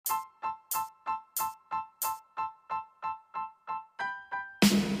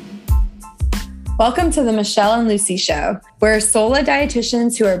Welcome to the Michelle and Lucy Show. We're Sola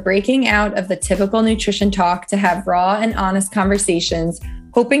dietitians who are breaking out of the typical nutrition talk to have raw and honest conversations,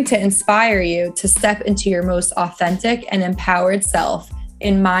 hoping to inspire you to step into your most authentic and empowered self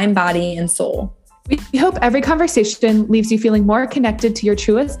in mind, body, and soul. We hope every conversation leaves you feeling more connected to your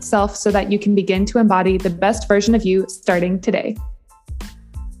truest self so that you can begin to embody the best version of you starting today.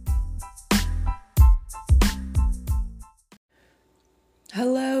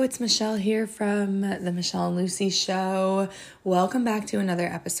 Hello, it's Michelle here from the Michelle and Lucy Show. Welcome back to another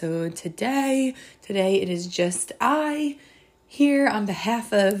episode today. Today it is just I here on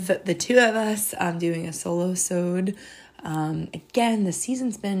behalf of the two of us. I'm doing a solo-sode. Again, the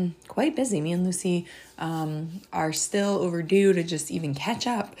season's been quite busy. Me and Lucy are still overdue to just even catch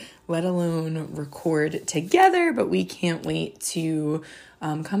up, let alone record together, but we can't wait to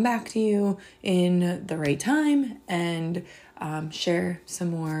come back to you in the right time and share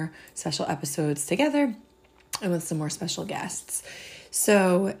some more special episodes together and with some more special guests.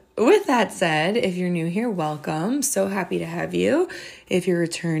 So with that said, if you're new here, welcome. So happy to have you. If you're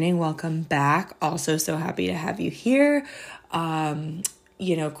returning, welcome back. Also so happy to have you here.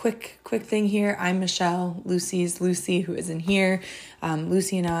 Quick thing here. I'm Michelle. Lucy's Lucy, who isn't here.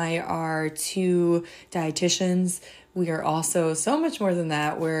 Lucy and I are two dietitians. We are also so much more than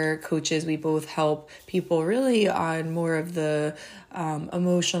that. We're coaches. We both help people really on more of the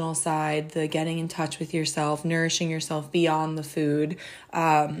emotional side, the getting in touch with yourself, nourishing yourself beyond the food.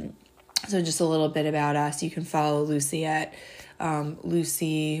 So just a little bit about us. You can follow Lucy at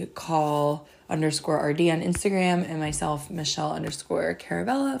LucyCall_RD on Instagram and myself,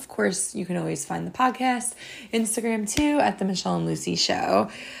 Michelle_Caravella. Of course, you can always find the podcast Instagram too at the Michelle and Lucy Show.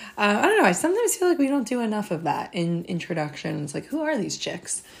 I don't know. I sometimes feel like we don't do enough of that in introductions. Like, who are these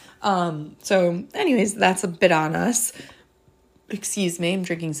chicks? So anyways, that's a bit on us. Excuse me. I'm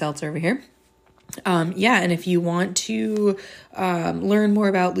drinking seltzer over here. And if you want to learn more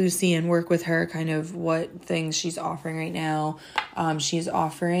about Lucy and work with her, kind of what things she's offering right now, she's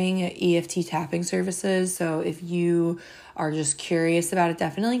offering EFT tapping services. So if you are just curious about it,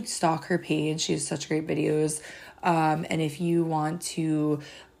 definitely stalk her page. She has such great videos. And if you want to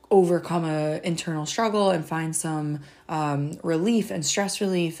overcome a internal struggle and find some relief and stress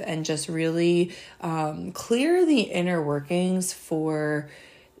relief and just really clear the inner workings for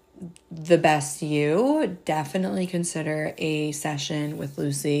the best you, definitely consider a session with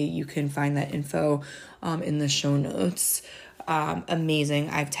Lucy. You can find that info in the show notes. Amazing.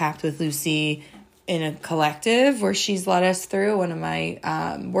 I've tapped with Lucy in a collective where she's led us through one of my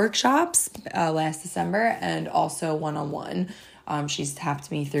workshops last December, and also one-on-one. She's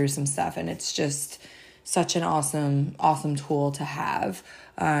tapped me through some stuff, and it's just such an awesome tool to have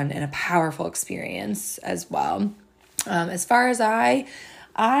and a powerful experience as well. As far as I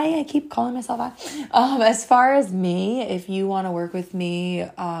keep calling myself as far as me, if you want to work with me,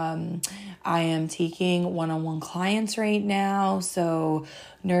 I am taking one-on-one clients right now. So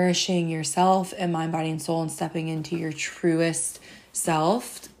nourishing yourself and mind, body, and soul, and stepping into your truest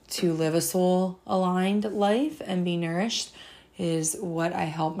self to live a soul-aligned life and be nourished is what I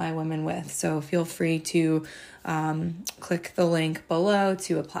help my women with. So feel free to click the link below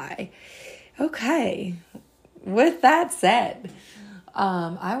to apply. Okay, with that said,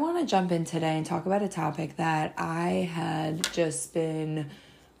 I want to jump in today and talk about a topic that I had just been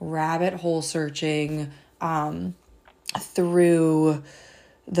rabbit hole searching through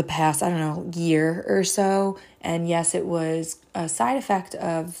the past, year or so. And yes, it was a side effect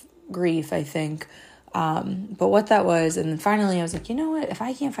of grief, I think. But what that was, and then finally I was like, you know what, if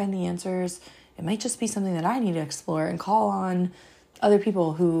I can't find the answers, it might just be something that I need to explore and call on other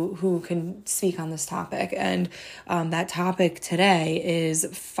people who can speak on this topic. And that topic today is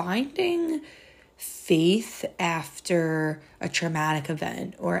finding faith after a traumatic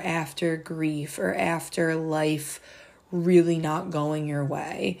event, or after grief, or after life really not going your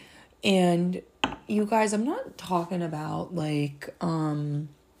way. And you guys, I'm not talking about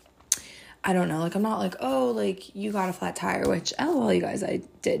I'm not like, oh, like you got a flat tire, which, LOL, you guys, I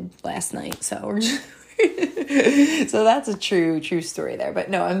did last night. So we're just so that's a true story there. But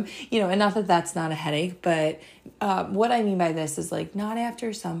no, and not that that's not a headache, but what I mean by this is like not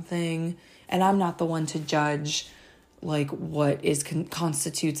after something, and I'm not the one to judge like what is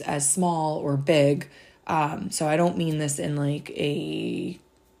constitutes as small or big. So I don't mean this in like a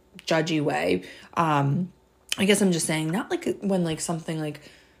judgy way. I guess I'm just saying not like when like something like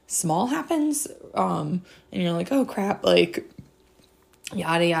small happens, and you're like, oh crap, like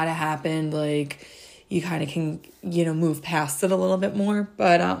yada yada happened, like you kind of can, move past it a little bit more.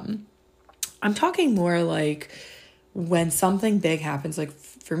 But I'm talking more like when something big happens, like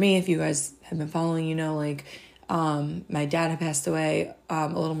for me, if you guys have been following, like my dad had passed away a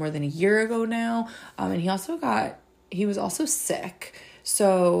little more than a year ago now, and he was also sick.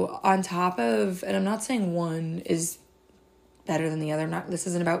 So on top of, and I'm not saying one is better than the other. This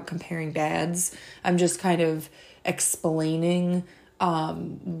isn't about comparing dads. I'm just kind of explaining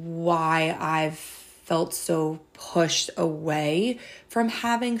why I've felt so pushed away from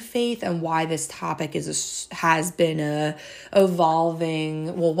having faith, and why this topic has been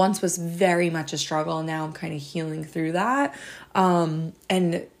evolving. Well, once was very much a struggle, and now I'm kind of healing through that. And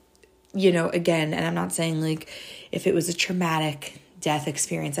again, and I'm not saying like if it was a traumatic death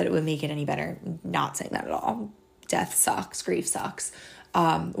experience that it would make it any better. Not saying that at all. Death sucks. Grief sucks.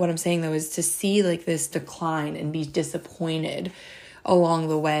 What I'm saying though is to see like this decline and be disappointed along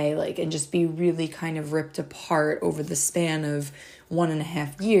the way, like, and just be really kind of ripped apart over the span of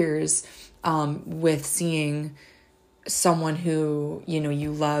 1.5 years, with seeing someone who,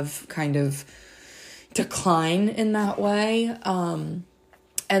 you love kind of decline in that way. And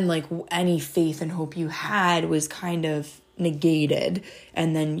like any faith and hope you had was kind of negated,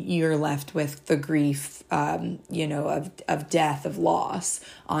 and then you're left with the grief, of death, of loss,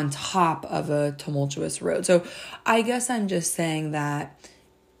 on top of a tumultuous road. So I guess I'm just saying that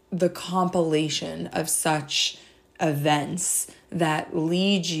the compilation of such events that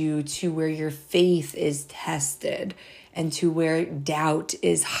lead you to where your faith is tested, and to where doubt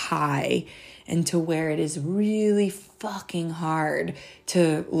is high, and to where it is really fucking hard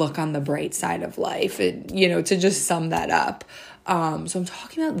to look on the bright side of life, to just sum that up. So I'm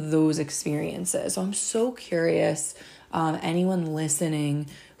talking about those experiences. So I'm so curious, anyone listening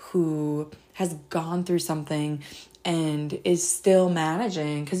who has gone through something and is still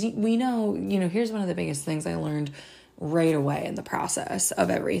managing, because we know, here's one of the biggest things I learned right away in the process of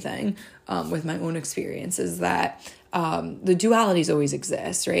everything, with my own experiences, that the dualities always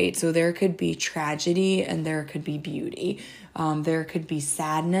exist, right? So there could be tragedy and there could be beauty. There could be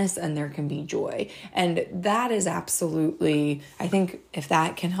sadness and there can be joy. And that is absolutely, I think if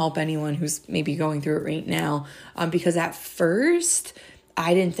that can help anyone who's maybe going through it right now, because at first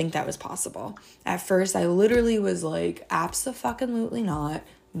I didn't think that was possible. At first I literally was like, abso-fucking-lutely not.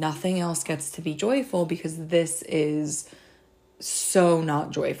 Nothing else gets to be joyful because this is so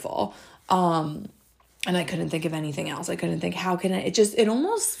not joyful. And I couldn't think of anything else. I couldn't think, how can it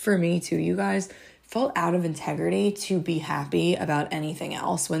almost, for me too, you guys, felt out of integrity to be happy about anything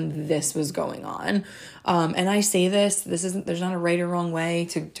else when this was going on. And I say there's not a right or wrong way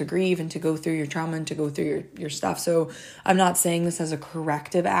to grieve and to go through your trauma and to go through your stuff. So I'm not saying this as a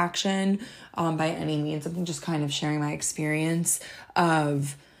corrective action, by any means. I'm just kind of sharing my experience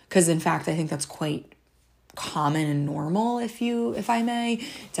because in fact, I think that's quite common and normal, if I may,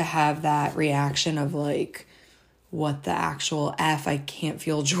 to have that reaction of like, what the actual F, I can't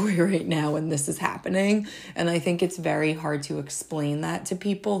feel joy right now when this is happening. And I think it's very hard to explain that to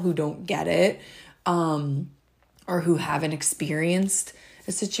people who don't get it, or who haven't experienced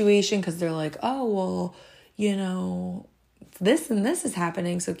a situation, because they're like, oh, well, this and this is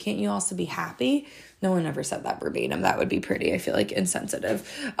happening, so can't you also be happy? No one ever said that verbatim. That would be pretty, I feel like,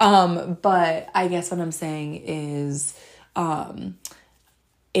 insensitive. But I guess what I'm saying is,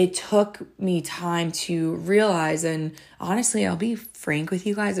 it took me time to realize, and honestly, I'll be frank with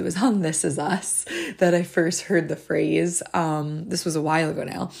you guys, it was on This Is Us that I first heard the phrase. This was a while ago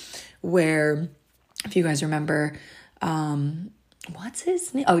now, where, if you guys remember, what's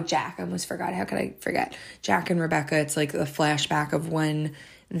his name? Oh, Jack. I almost forgot. How could I forget? Jack and Rebecca. It's like the flashback of when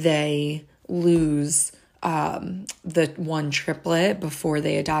they lose the one triplet before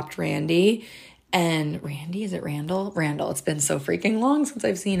they adopt Randy. And Randy, is it Randall? Randall. It's been so freaking long since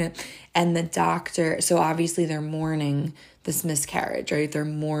I've seen it. And the doctor, so obviously they're mourning this miscarriage, right? They're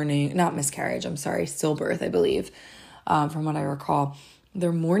mourning, not miscarriage, I'm sorry, stillbirth, I believe, from what I recall.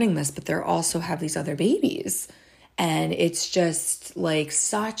 They're mourning this, but they also have these other babies. And it's just like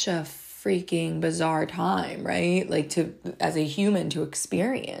such a freaking bizarre time, right? Like as a human to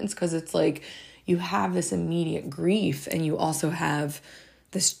experience, because it's like you have this immediate grief and you also have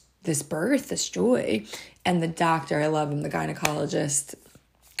this birth, this joy. And the doctor, I love him, the gynecologist,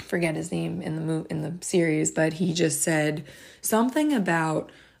 forget his name in the series, but he just said something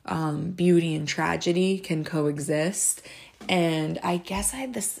about beauty and tragedy can coexist. And I guess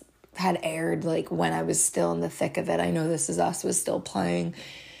this had aired like when I was still in the thick of it. I know This Is Us was still playing.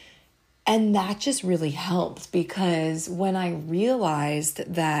 And that just really helped, because when I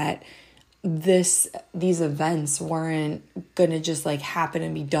realized that these events weren't going to just like happen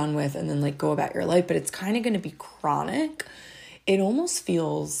and be done with and then like go about your life, but it's kind of going to be chronic, it almost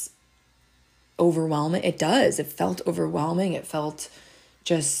feels overwhelming. It does. It felt overwhelming. It felt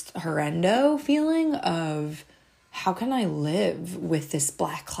just horrendo feeling of how can I live with this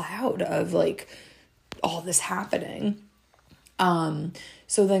black cloud of like all this happening.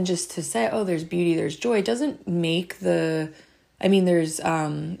 So then just to say, oh, there's beauty, there's joy, it doesn't make there's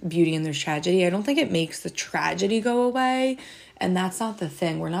beauty and there's tragedy. I don't think it makes the tragedy go away. And that's not the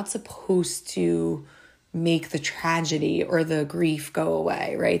thing. We're not supposed to make the tragedy or the grief go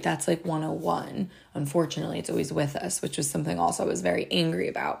away, right? That's like 101. Unfortunately, it's always with us, which was something also I was very angry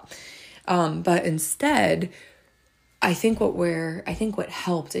about. But instead, I think what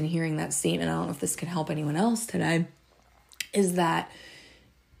helped in hearing that statement, I don't know if this can help anyone else today, is that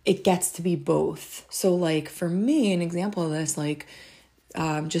it gets to be both. So like for me, an example of this, like,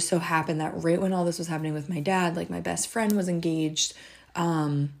 just so happened that right when all this was happening with my dad, like my best friend was engaged.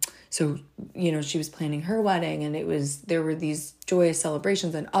 So, you know, she was planning her wedding and there were these joyous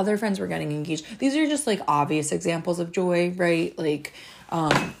celebrations and other friends were getting engaged. These are just like obvious examples of joy, right? Like,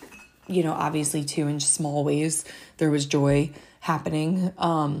 you know, obviously too in small ways there was joy happening.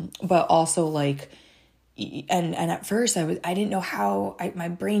 But also like, and at first I didn't know how, my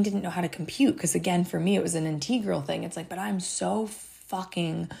brain didn't know how to compute. Cause again, for me, it was an integral thing. It's like, but I'm so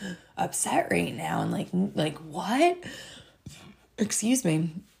fucking upset right now. And like what? Excuse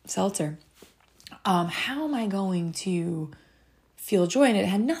me, seltzer. How am I going to feel joy? And it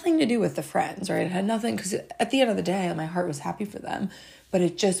had nothing to do with the friends, right? It had nothing, because at the end of the day, my heart was happy for them, but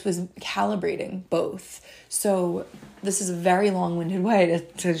it just was calibrating both. So this is a very long-winded way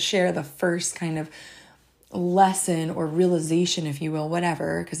to share the first kind of lesson or realization, if you will,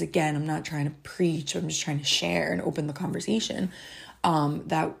 whatever. Because again, I'm not trying to preach. I'm just trying to share and open the conversation.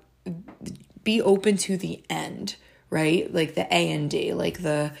 That be open to the end, right? Like the A and D, like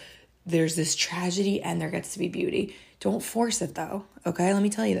there's this tragedy and there gets to be beauty. Don't force it though. Okay. Let me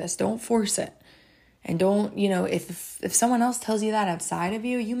tell you this. Don't force it. And don't, you know, if someone else tells you that outside of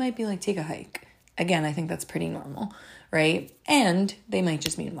you, you might be like, take a hike. Again, I think that's pretty normal, right? And they might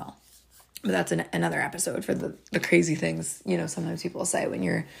just mean well. But that's another episode for the crazy things, you know, sometimes people say when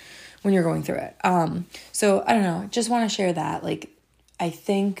you're going through it. So I don't know, just want to share that. Like, I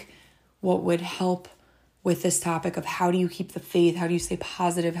think what would help with this topic of how do you keep the faith? How do you stay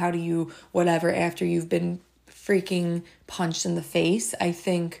positive? How do you whatever after you've been freaking punched in the face? I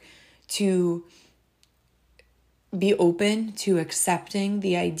think to be open to accepting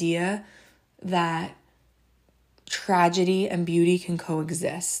the idea that tragedy and beauty can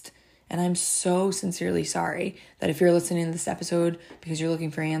coexist. And I'm so sincerely sorry that if you're listening to this episode because you're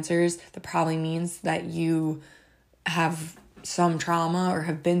looking for answers, that probably means that you have some trauma or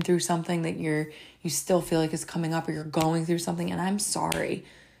have been through something that you still feel like is coming up, or you're going through something. And I'm sorry,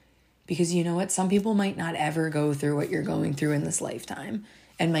 because you know what? Some people might not ever go through what you're going through in this lifetime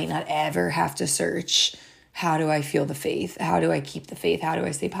and might not ever have to search, how do I feel the faith? How do I keep the faith? How do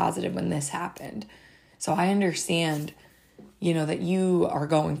I stay positive when this happened? So I understand, you know, that you are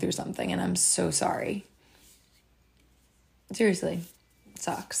going through something, and I'm so sorry. Seriously, it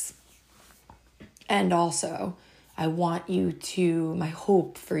sucks. And also, I want you to, my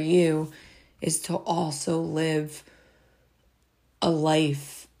hope for you is to also live a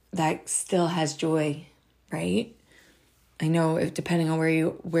life that still has joy, right? I know if depending on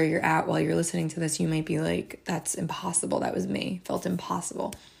where you're at while you're listening to this, you might be like, that's impossible. That was me. Felt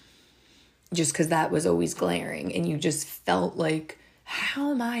impossible. Just because that was always glaring, and you just felt like,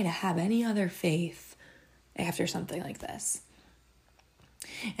 how am I to have any other faith after something like this?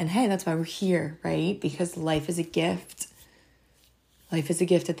 And hey, that's why we're here, right? Because life is a gift. Life is a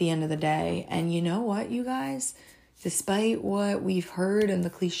gift at the end of the day. And you know what, you guys? Despite what we've heard and the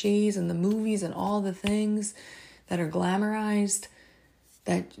cliches and the movies and all the things that are glamorized,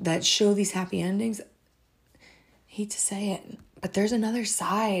 that show these happy endings, I hate to say it, but there's another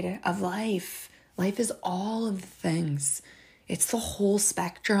side of life. Life is all of the things. It's the whole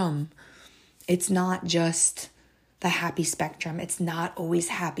spectrum. It's not just the happy spectrum. It's not always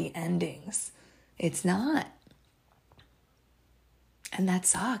happy endings. It's not. And that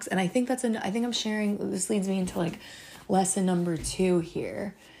sucks. And I think I think I'm sharing, this leads me into like lesson number 2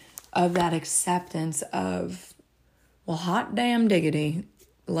 here of that acceptance of, well, hot damn diggity,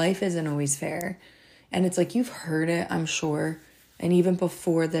 life isn't always fair. And it's like, you've heard it, I'm sure. And even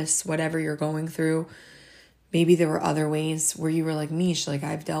before this, whatever you're going through, maybe there were other ways where you were like, Mish, like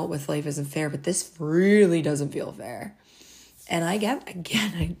I've dealt with life isn't fair, but this really doesn't feel fair. And I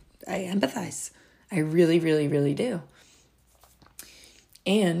empathize. I really, really, really do.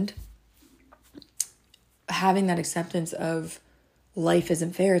 And having that acceptance of life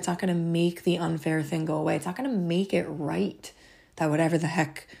isn't fair, it's not going to make the unfair thing go away. It's not going to make it right that whatever the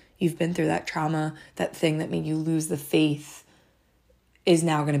heck, you've been through that trauma, that thing that made you lose the faith is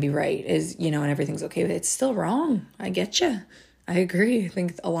now going to be right, is, and everything's okay. But it's still wrong. I get you. I agree. I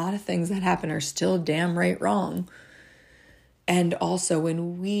think a lot of things that happen are still damn right wrong. And also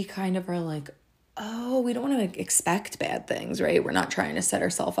when we kind of are like, oh, we don't want to expect bad things, right? We're not trying to set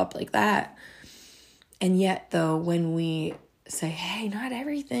ourselves up like that. And yet though, when we say, hey, not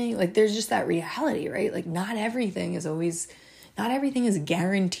everything, like there's just that reality, right? Like not everything is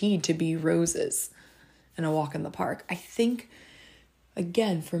guaranteed to be roses and a walk in the park. I think,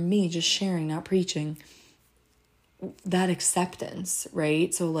 again, for me, just sharing, not preaching, that acceptance,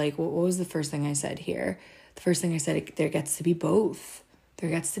 right? So like, what was the first thing I said here? The first thing I said, there gets to be both. There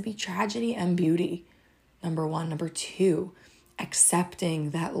gets to be tragedy and beauty. Number one. Number two,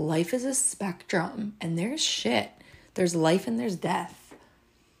 accepting that life is a spectrum and there's shit. There's life and there's death.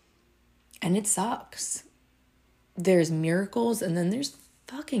 And it sucks. There's miracles and then there's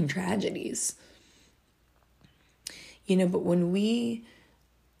fucking tragedies. But when we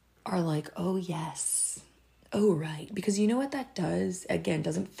are like, oh yes, oh right, because you know what that does? Again,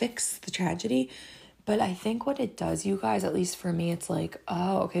 doesn't fix the tragedy, but I think what it does, you guys, at least for me, it's like,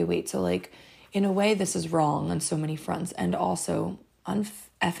 oh, okay, wait, so like, in a way, this is wrong on so many fronts, and also,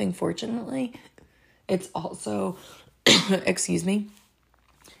 effing fortunately, it's also, excuse me,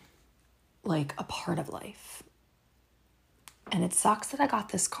 like a part of life. And it sucks that I got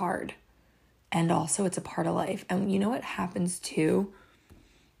this card. And also it's a part of life. And you know what happens too?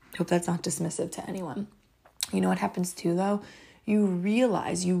 I hope that's not dismissive to anyone. You know what happens too though? You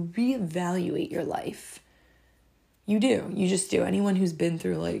realize, you reevaluate your life. You do. You just do. Anyone who's been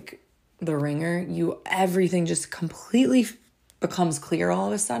through like the ringer, everything just completely becomes clear all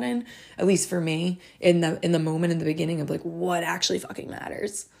of a sudden. At least for me, in the moment in the beginning of like what actually fucking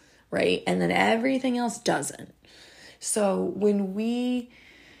matters, right? And then everything else doesn't. So when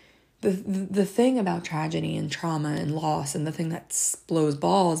the thing about tragedy and trauma and loss and the thing that blows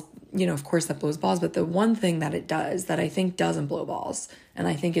balls, of course that blows balls, but the one thing that it does that I think doesn't blow balls and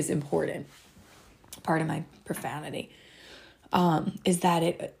I think is important, part of my profanity, is that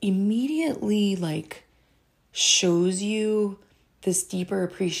it immediately like shows you this deeper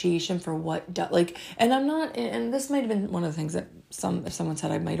appreciation for what and I'm not, and this might have been one of the things that if someone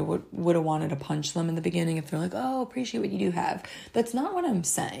said I might have would have wanted to punch them in the beginning if they're like, oh, appreciate what you do have. That's not what I'm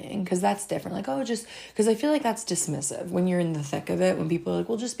saying, because that's different. Like, oh, just because I feel like that's dismissive when you're in the thick of it, when people are like,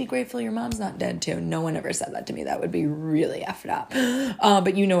 well, just be grateful your mom's not dead too. No one ever said that to me. That would be really effed up.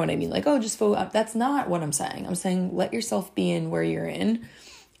 But you know what I mean? Like, oh, just that's not what I'm saying. I'm saying let yourself be in where you're in.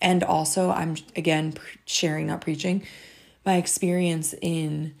 And also I'm, again, sharing, not preaching, my experience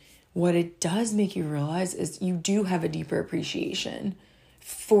in what it does make you realize is you do have a deeper appreciation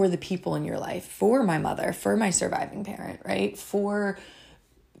for the people in your life, for my mother, for my surviving parent, right? For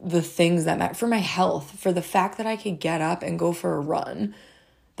the things that matter, for my health, for the fact that I could get up and go for a run,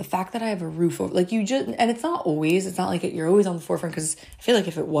 the fact that I have a roof over, like and it's not like you're always on the forefront, because I feel like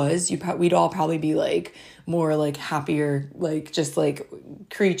if it was, we'd all probably be like more like happier, like just like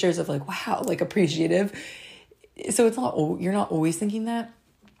creatures of like, wow, like appreciative. So you're not always thinking that.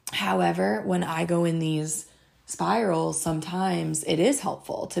 However, when I go in these spirals, sometimes it is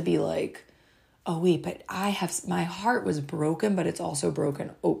helpful to be like, oh wait, but my heart was broken, but it's also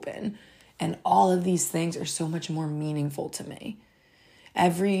broken open. And all of these things are so much more meaningful to me.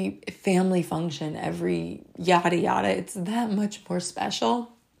 Every family function, every yada yada, it's that much more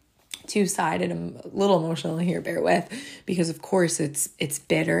special. Two-sided, I'm a little emotional here, bear with, because of course it's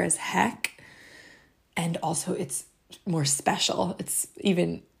bitter as heck. And also it's more special. It's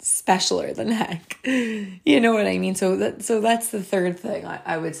even specialer than heck. You know what I mean? So that's the third thing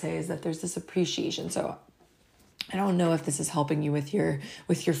I would say, is that there's this appreciation. So I don't know if this is helping you with your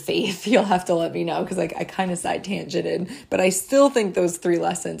faith. You'll have to let me know, because like I kind of side tangented, but I still think those 3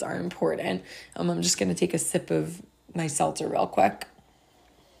 lessons are important. I'm just going to take a sip of my seltzer real quick.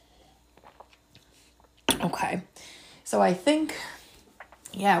 Okay. So I think,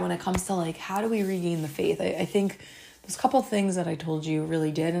 when it comes to like, how do we regain the faith? I think there's a couple things that I told you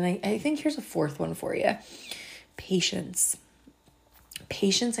really did. And I think here's a 4th one for you. Patience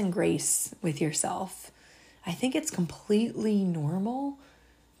and grace with yourself. I think it's completely normal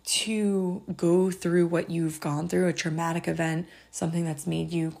to go through what you've gone through, a traumatic event, something that's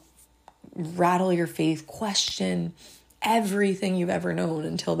made you rattle your faith, question everything you've ever known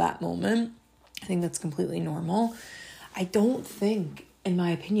until that moment. I think that's completely normal. I don't think, in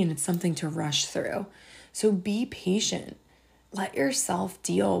my opinion, it's something to rush through. So be patient. Let yourself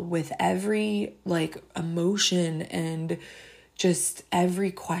deal with every like emotion and just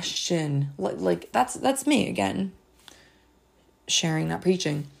every question. Like that's me again. Sharing, not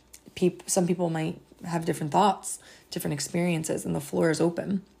preaching. some people might have different thoughts, different experiences, and the floor is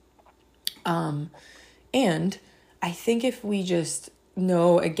open. And I think if we just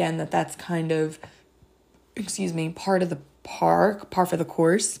know, again, that that's kind of, part of the par for the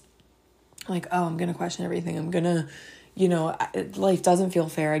course, like, oh, I'm going to question everything. I'm going to, life doesn't feel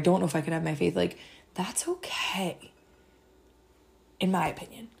fair. I don't know if I could have my faith. Like, that's okay. In my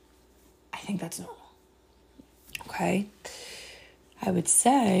opinion, I think that's normal. Okay. I would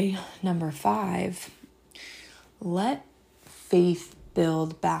say number 5, let faith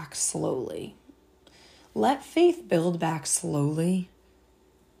build back slowly. Let faith build back slowly,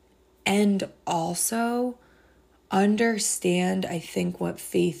 and also understand, I think, what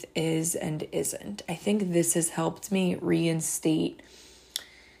faith is and isn't. I think this has helped me reinstate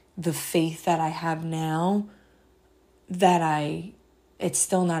the faith that I have now, it's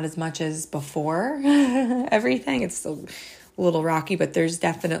still not as much as before everything. It's still a little rocky, but there's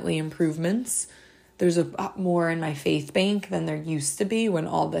definitely improvements. There's a lot more in my faith bank than there used to be when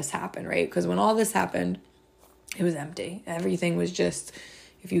all this happened, right? Because when all this happened, it was empty. Everything was just,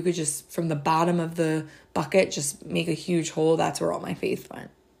 if you could just, from the bottom of the bucket, just make a huge hole, that's where all my faith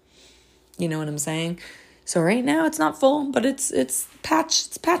went. You know what I'm saying? So right now it's not full, but it's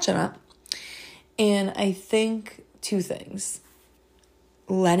patching up. And I think 2 things.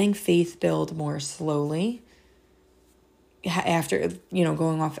 Letting faith build more slowly after,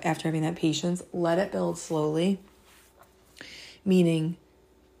 going off after having that patience, let it build slowly. Meaning,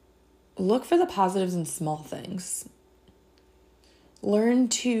 look for the positives in small things. Learn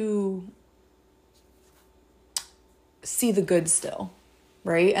to see the good still,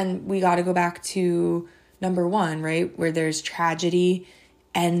 right? And we got to go back to number 1, right? Where there's tragedy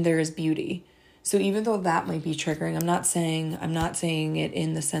and there's beauty. So even though that might be triggering, I'm not saying it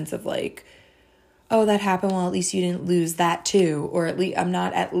in the sense of like, oh, that happened, well, at least you didn't lose that too. Or at least,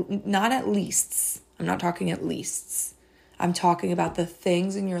 not at leasts. I'm not talking at leasts. I'm talking about the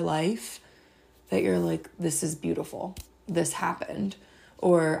things in your life that you're like, this is beautiful. This happened.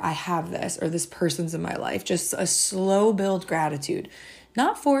 Or I have this, or this person's in my life. Just a slow build gratitude.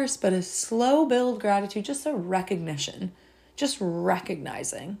 Not forced, but a slow build gratitude. Just a recognition. Just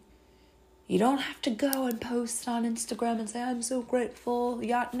recognizing. You don't have to go and post on Instagram and say, I'm so grateful.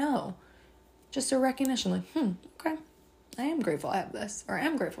 Yeah, no. Just a recognition like, okay, I am grateful I have this, or I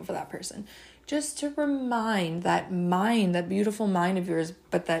am grateful for that person. Just to remind that mind, that beautiful mind of yours,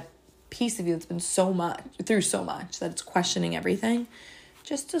 but that piece of you that's been through so much that it's questioning everything,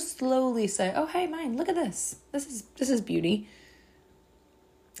 just to slowly say, oh, hey, mind, look at this. This is beauty.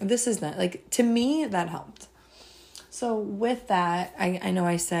 This is that. Like, to me, that helped. So with that, I know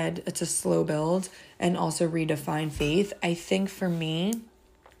I said it's a slow build and also redefine faith. I think for me,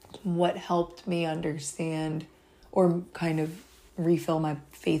 what helped me understand or kind of refill my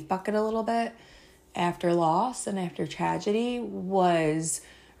faith bucket a little bit after loss and after tragedy was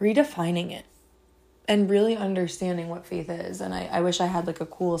redefining it and really understanding what faith is. And I wish I had like a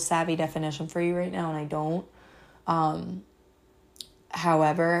cool, savvy definition for you right now, and I don't.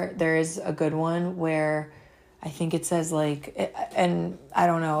 However, there is a good one where I think it says like, and I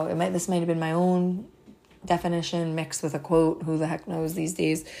don't know, this might have been my own definition mixed with a quote, who the heck knows these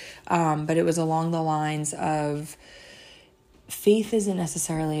days, but it was along the lines of, faith isn't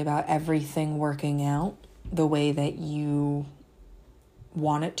necessarily about everything working out the way that you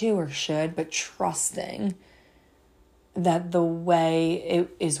want it to or should, but trusting that the way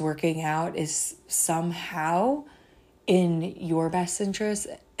it is working out is somehow in your best interest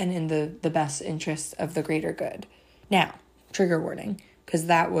and in the best interest of the greater good. Now, trigger warning, because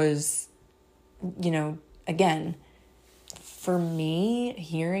that was, again, for me,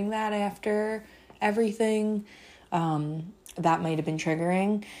 hearing that after everything, that might have been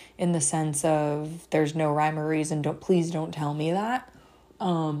triggering in the sense of there's no rhyme or reason. Please don't tell me that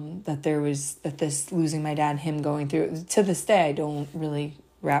this losing my dad, him going through, to this day, I don't really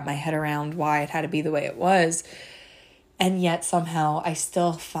wrap my head around why it had to be the way it was. And yet somehow I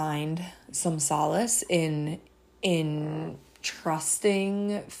still find some solace in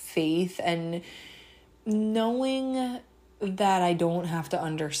trusting faith and knowing that I don't have to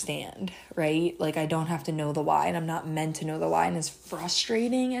understand, right? Like, I don't have to know the why, and I'm not meant to know the why. And as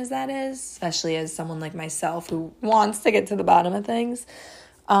frustrating as that is, especially as someone like myself who wants to get to the bottom of things,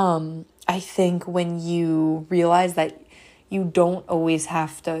 I think when you realize that you don't always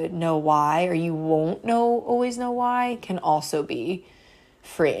have to know why, or you won't always know why, can also be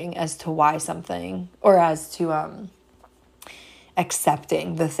freeing as to why something, or as to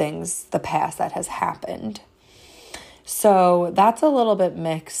accepting the past that has happened. So that's a little bit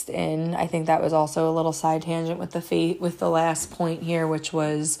mixed in. I think that was also a little side tangent with the last point here, which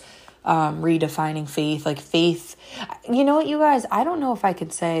was redefining faith. Like faith, you know what, you guys, I don't know if I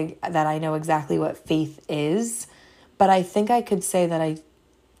could say that I know exactly what faith is, but I think I could say that I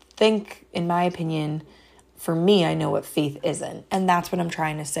think, in my opinion, for me, I know what faith isn't. And that's what I'm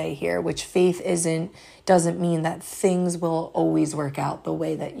trying to say here, which faith doesn't mean that things will always work out the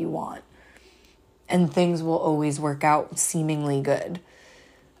way that you want. And things will always work out seemingly good.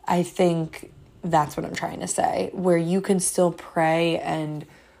 I think that's what I'm trying to say, where you can still pray and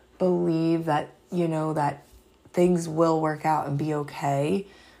believe that, you know, that things will work out and be okay.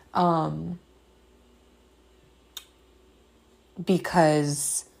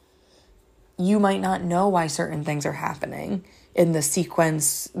 Because you might not know why certain things are happening in the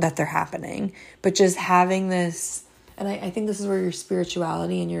sequence that they're happening, but just having this, and I think this is where your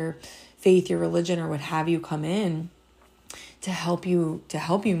spirituality and your faith, your religion, or what have you come in to help you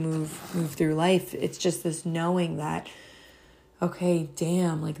move through life. It's just this knowing that, okay,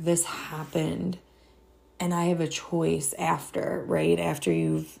 damn, like this happened and I have a choice after, right? After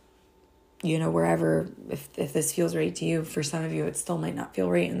you've, you know, wherever, if this feels right to you, for some of you, it still might not feel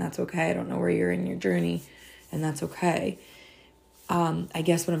right, and that's okay. I don't know where you're in your journey, and that's okay. I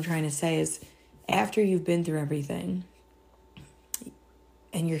guess what I'm trying to say is, after you've been through everything,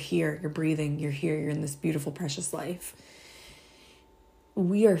 and you're here, you're breathing, you're here, you're in this beautiful, precious life,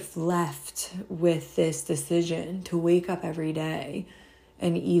 we are left with this decision to wake up every day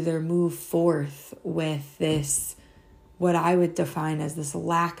and either move forth with this, what I would define as this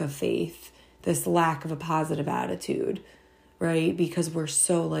lack of faith, this lack of a positive attitude, right? Because we're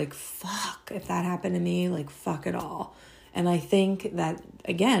so like, fuck, if that happened to me, like, fuck it all. And I think that,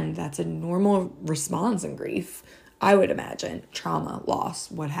 again, that's a normal response in grief, I would imagine, trauma,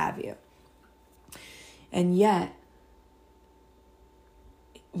 loss, what have you. And yet,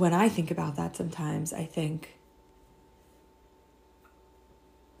 when I think about that sometimes, I think,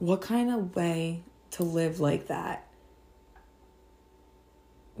 what kind of way to live like that?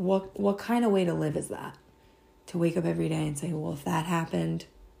 What kind of way to live is that? To wake up every day and say, well, if that happened,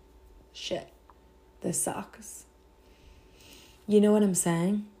 shit, this sucks. You know what I'm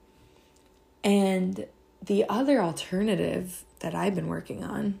saying? And the other alternative that I've been working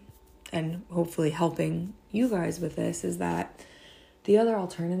on, and hopefully helping you guys with this, is that the other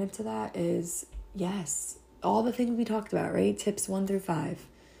alternative to that is, yes, all the things we talked about, right? Tips 1 through 5.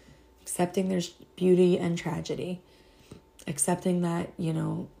 Accepting there's beauty and tragedy. Accepting that, you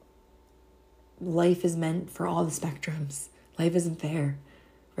know, life is meant for all the spectrums. Life isn't fair,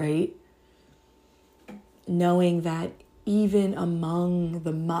 right? Knowing that even among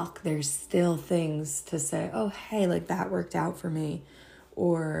the muck, there's still things to say, oh, hey, like that worked out for me.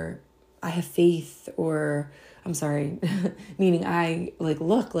 Or I have faith, or I'm sorry, meaning I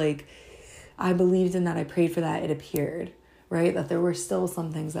look, I believed in that, I prayed for that, it appeared, right? That there were still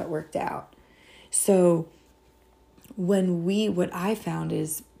some things that worked out. So what I found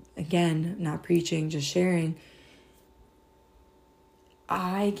is, again, not preaching, just sharing,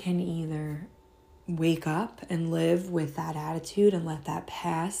 I can either wake up and live with that attitude and let that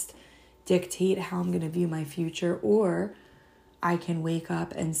past dictate how I'm going to view my future, or I can wake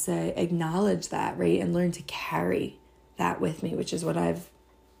up and say, acknowledge that, right? And learn to carry that with me, which is what I've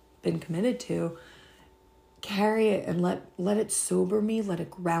been committed to. Carry it and let it sober me, let it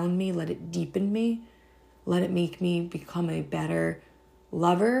ground me, let it deepen me, let it make me become a better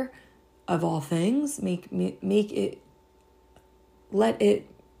lover of all things. Let it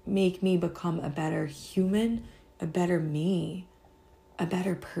make me become a better human, a better me, a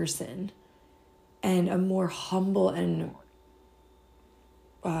better person, and a more humble and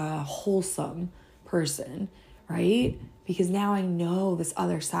wholesome person, right? Because now I know this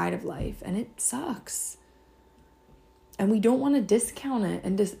other side of life, and it sucks. And we don't want to discount it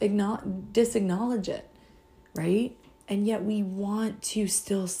and disacknowledge it, right? And yet we want to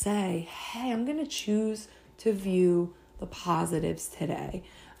still say, hey, I'm going to choose to view the positives today.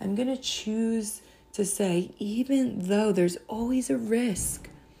 I'm going to choose to say, even though there's always a risk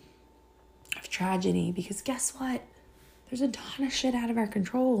of tragedy, because guess what? There's a ton of shit out of our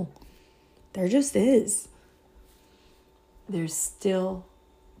control. There just is. There's still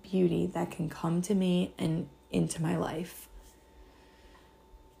beauty that can come to me and into my life.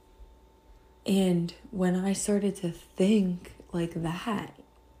 And when I started to think like that,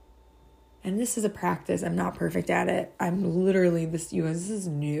 and this is a practice, I'm not perfect at it. I'm literally, this is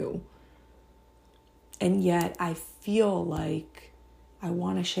new. And yet I feel like I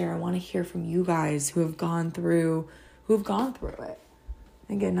want to share, I want to hear from you guys who have gone through it.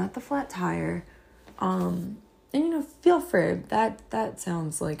 Again, not the flat tire. And feel free. That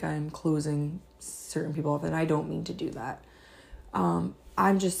sounds like I'm closing certain people off, and I don't mean to do that.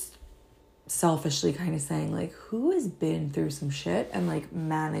 I'm just selfishly kind of saying, like, who has been through some shit and like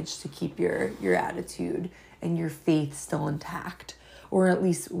managed to keep your attitude and your faith still intact, or at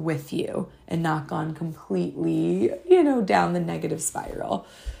least with you, and not gone completely, down the negative spiral.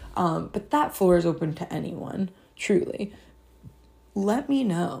 But that floor is open to anyone, truly. Let me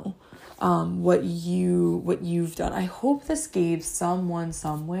know what you've done. I hope this gave someone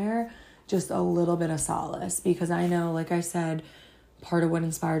somewhere just a little bit of solace, because I know, like I said, part of what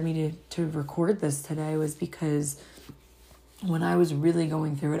inspired me to record this today was because when I was really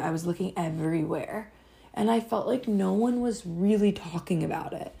going through it, I was looking everywhere and I felt like no one was really talking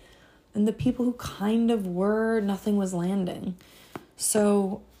about it. And the people who kind of were, nothing was landing.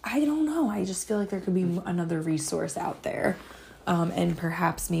 So I don't know. I just feel like there could be another resource out there. And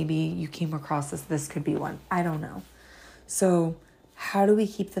perhaps maybe you came across this could be one. I don't know. So how do we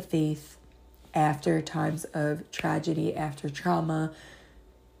keep the faith after times of tragedy, after trauma?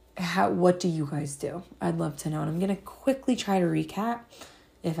 What do you guys do? I'd love to know. And I'm going to quickly try to recap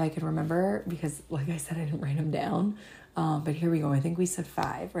if I could remember, because like I said, I didn't write them down. But here we go. I think we said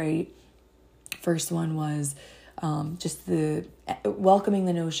 5, right? First one was just the welcoming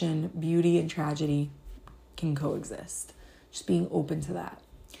the notion beauty and tragedy can coexist. Just being open to that.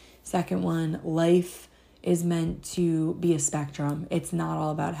 Second one, life is meant to be a spectrum. It's not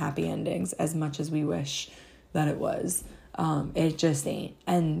all about happy endings as much as we wish that it was. It just ain't.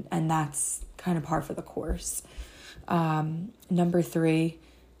 And that's kind of par for the course. Number 3,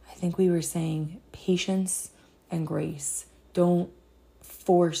 I think we were saying patience and grace. Don't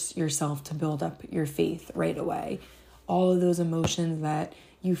force yourself to build up your faith right away. All of those emotions that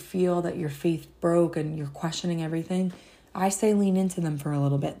you feel that your faith broke and you're questioning everything, I say lean into them for a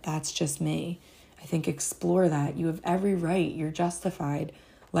little bit. That's just me. I think explore that. You have every right. You're justified.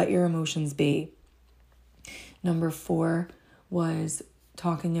 Let your emotions be. Number 4 was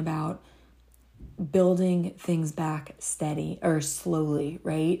talking about building things back steady or slowly,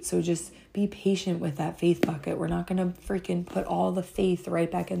 right? So just be patient with that faith bucket. We're not going to freaking put all the faith right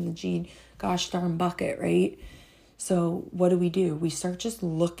back in the gosh darn bucket, right? So what do? We start just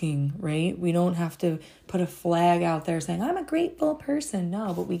looking, right? We don't have to put a flag out there saying, I'm a grateful person.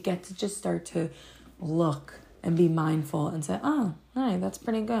 No, but we get to just start to look and be mindful and say, oh, hey, that's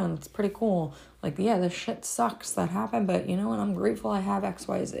pretty good. It's pretty cool. Like, yeah, this shit sucks that happened, but you know what? I'm grateful I have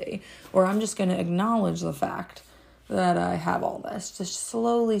XYZ. Or I'm just going to acknowledge the fact that I have all this. Just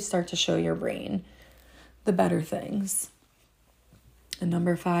slowly start to show your brain the better things. And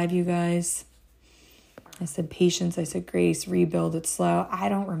number 5, you guys, I said patience, I said grace, rebuild it slow. I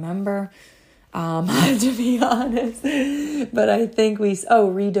don't remember, to be honest, but I think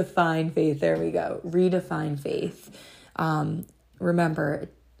redefine faith. There we go. Redefine faith. Remember,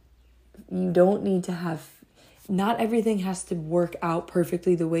 you don't need to not everything has to work out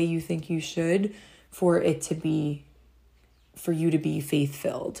perfectly the way you think you should for you to be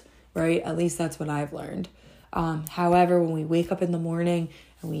faith-filled, right? At least that's what I've learned. However, when we wake up in the morning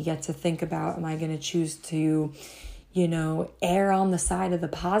and we get to think about, am I going to choose to, err on the side of the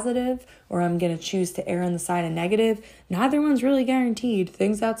positive, or I'm going to choose to err on the side of negative? Neither one's really guaranteed.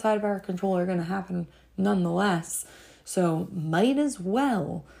 Things outside of our control are going to happen nonetheless. So might as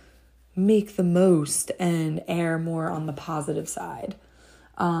well make the most and err more on the positive side.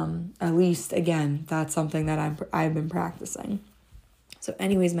 At least, again, that's something that I've been practicing. So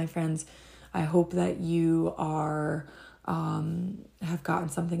anyways, my friends, I hope that you have gotten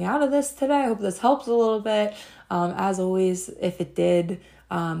something out of this today. I hope this helps a little bit. As always, if it did,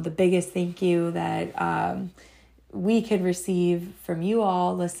 the biggest thank you that we could receive from you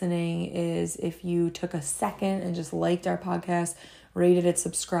all listening is if you took a second and just liked our podcast, rated it,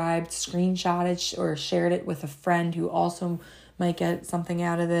 subscribed, screenshotted, or shared it with a friend who also might get something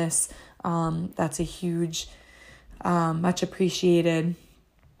out of this. That's a huge, much appreciated,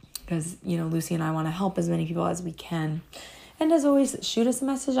 because, Lucy and I want to help as many people as we can. And as always, shoot us a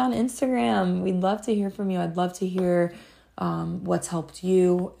message on Instagram. We'd love to hear from you. I'd love to hear what's helped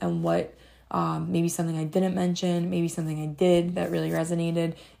you and what maybe something I didn't mention, maybe something I did that really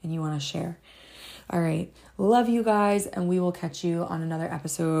resonated and you want to share. All right. Love you guys, and we will catch you on another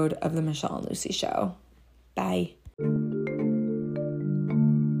episode of the Michelle and Lucy Show. Bye.